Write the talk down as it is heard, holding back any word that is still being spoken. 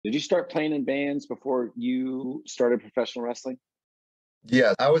Did you start playing in bands before you started professional wrestling?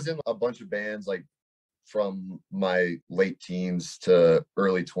 Yeah, I was in a bunch of bands like from my late teens to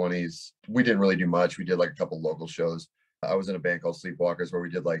early 20s. We didn't really do much. We did like a couple local shows. I was in a band called Sleepwalkers where we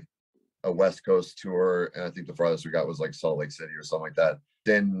did like a West Coast tour, and I think the farthest we got was like Salt Lake City or something like that.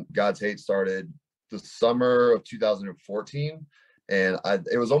 Then God's Hate started the summer of 2014, and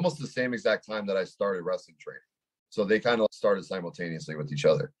it was almost the same exact time that I started wrestling training. So they kind of started simultaneously with each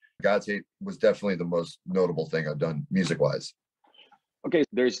other. God's Hate was definitely the most notable thing I've done music wise. Okay,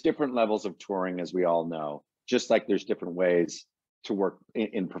 there's different levels of touring, as we all know, just like there's different ways to work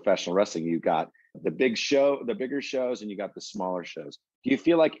in professional wrestling. You got the bigger shows, and you got the smaller shows. Do you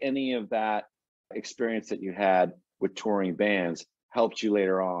feel like any of that experience that you had with touring bands helped you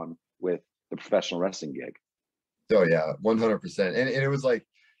later on with the professional wrestling gig? Oh yeah, 100%. And it was like,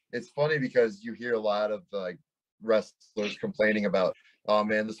 it's funny because you hear a lot of like wrestlers complaining about, oh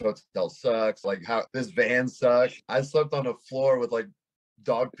man, this hotel sucks. Like how this van sucks. I slept on a floor with like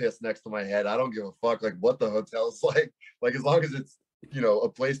dog piss next to my head. I don't give a fuck like what the hotel's like. Like as long as it's, a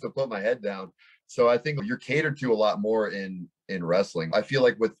place to put my head down. So I think you're catered to a lot more in wrestling. I feel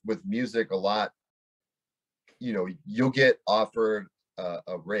like with music a lot, you'll get offered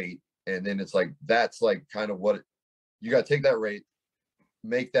a rate, and then it's like that's like kind of what you got to take that rate,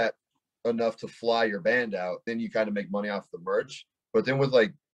 make that enough to fly your band out, then you kind of make money off the merch. But then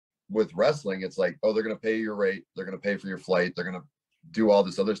with wrestling, it's like, oh, they're gonna pay your rate, they're gonna pay for your flight, they're gonna do all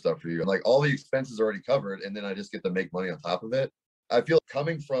this other stuff for you, and like all the expenses are already covered, and then I just get to make money on top of it. I feel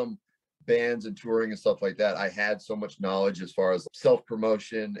coming from bands and touring and stuff like that, I had so much knowledge as far as self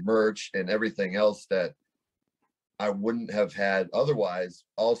promotion, merch, and everything else that I wouldn't have had otherwise.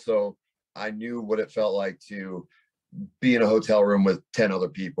 Also, I knew what it felt like to be in a hotel room with 10 other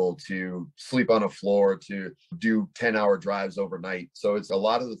people, to sleep on a floor, to do 10-hour drives overnight. So it's a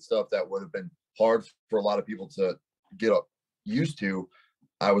lot of the stuff that would have been hard for a lot of people to get up used to.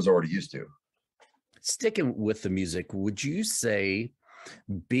 I was already used to. Sticking with the music, would you say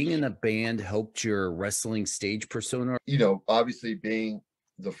being in a band helped your wrestling stage persona? Obviously being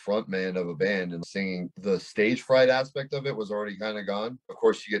the front man of a band and singing, the stage fright aspect of it was already kind of gone. Of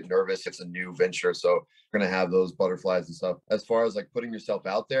course, you get nervous. It's a new venture. So you're going to have those butterflies and stuff. As far as like putting yourself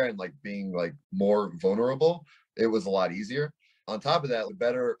out there and like being like more vulnerable, it was a lot easier. On top of that, the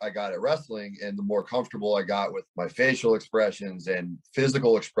better I got at wrestling and the more comfortable I got with my facial expressions and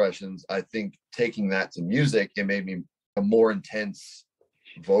physical expressions, I think taking that to music, it made me a more intense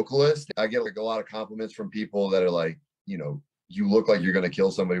vocalist. I get like a lot of compliments from people that are like, you look like you're going to kill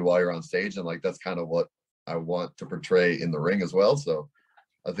somebody while you're on stage. And like, that's kind of what I want to portray in the ring as well. So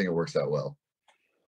I think it works out well.